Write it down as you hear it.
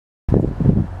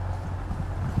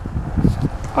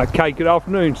Okay, good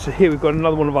afternoon. So here we've got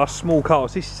another one of our small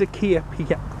cars. This is a Kia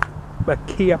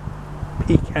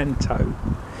Picanto.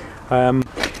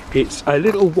 It's a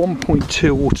little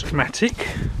 1.2 automatic.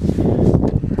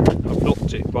 I've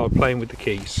locked it by playing with the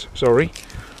keys, sorry.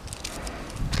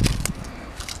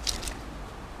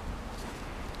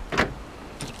 I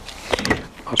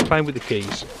was playing with the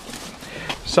keys.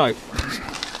 So,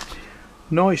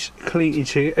 nice clean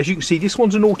interior. As you can see, this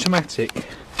one's an automatic.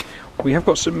 We have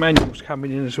got some manuals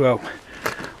coming in as well.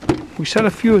 We sell a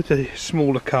few of the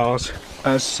smaller cars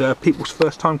as people's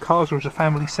first time cars or as a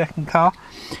family second car.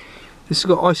 This has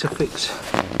got Isofix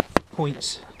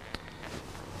points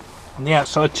on the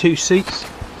outside, 2 seats,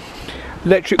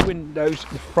 electric windows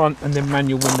at the front and then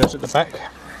manual windows at the back.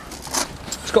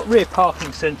 It's got rear parking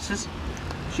sensors,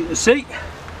 as you can see.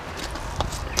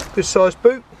 Good sized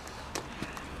boot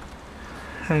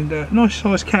and nice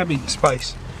sized cabin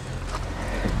space.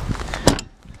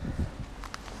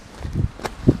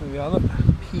 There we are, look,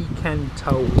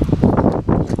 Picanto.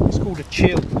 It's called a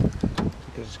chill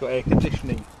because it's got air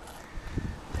conditioning.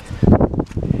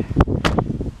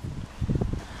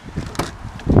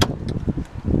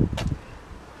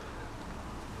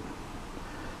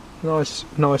 Nice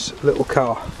little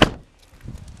car.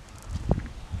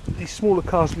 These smaller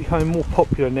cars are becoming more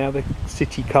popular now. They're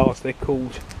city cars, they're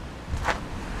called.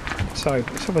 So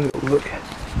let's have a little look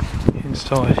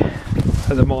inside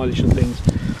at the mileage and things.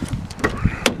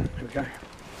 There we go.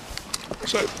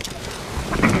 So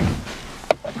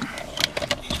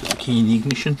put the key in the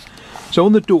ignition. So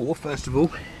on the door, first of all,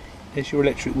 there's your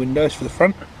electric windows for the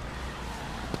front.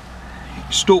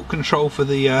 Stalk control for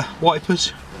the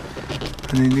wipers.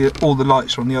 And then all the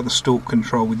lights are on the other stalk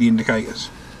control with the indicators.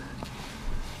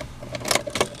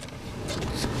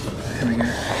 There we go.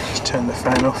 Just turn the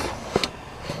fan off.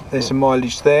 There's the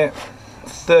mileage there.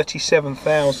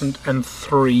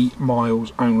 37,003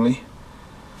 miles only.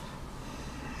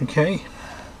 Okay.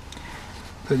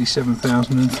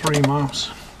 37,003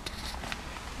 miles.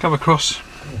 Come across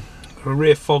a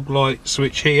rear fog light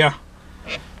switch here.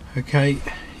 Okay.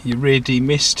 Your rear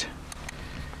demist.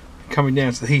 Coming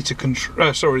down to the heater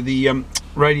control, the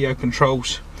radio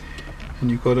controls,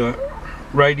 and you've got a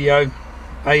radio,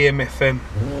 AM, FM,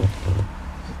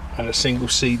 and a single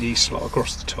CD slot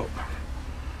across the top.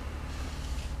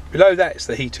 Below that is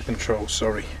the heater control,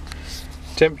 sorry.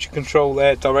 Temperature control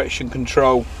there, direction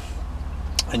control,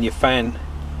 and your fan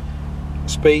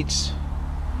speeds,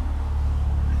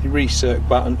 your recirc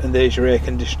button, and there's your air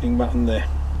conditioning button there.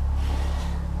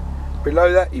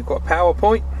 Below that you've got a power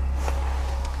point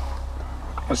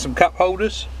and some cup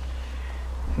holders,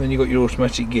 and then you've got your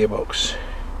automatic gearbox.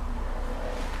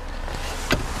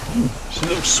 It's a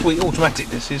little sweet automatic,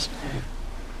 this is.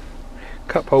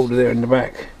 Cup holder there in the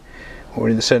back or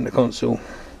in the centre console,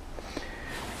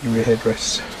 your rear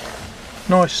headrests.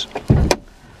 Nice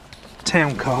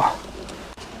town car.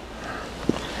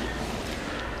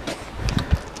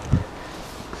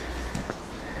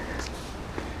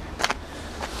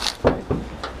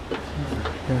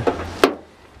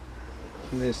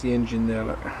 And there's the engine there,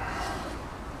 look.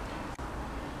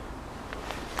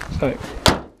 So,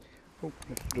 oh,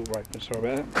 left the door open,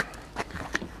 sorry about that.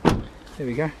 There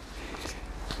we go.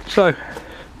 So,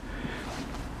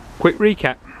 quick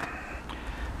recap.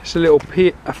 It's a little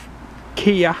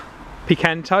Kia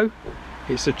Picanto.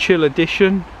 It's a chill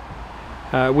edition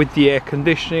with the air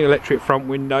conditioning, electric front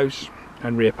windows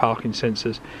and rear parking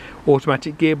sensors.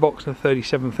 Automatic gearbox and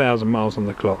 37,000 miles on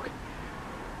the clock.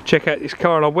 Check out this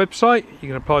car on our website. You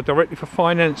can apply directly for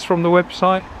finance from the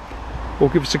website or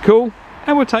give us a call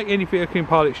and we'll take any vehicle in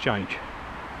part exchange.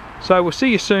 So we'll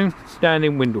see you soon down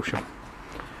in Windlesham.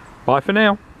 Bye for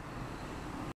now.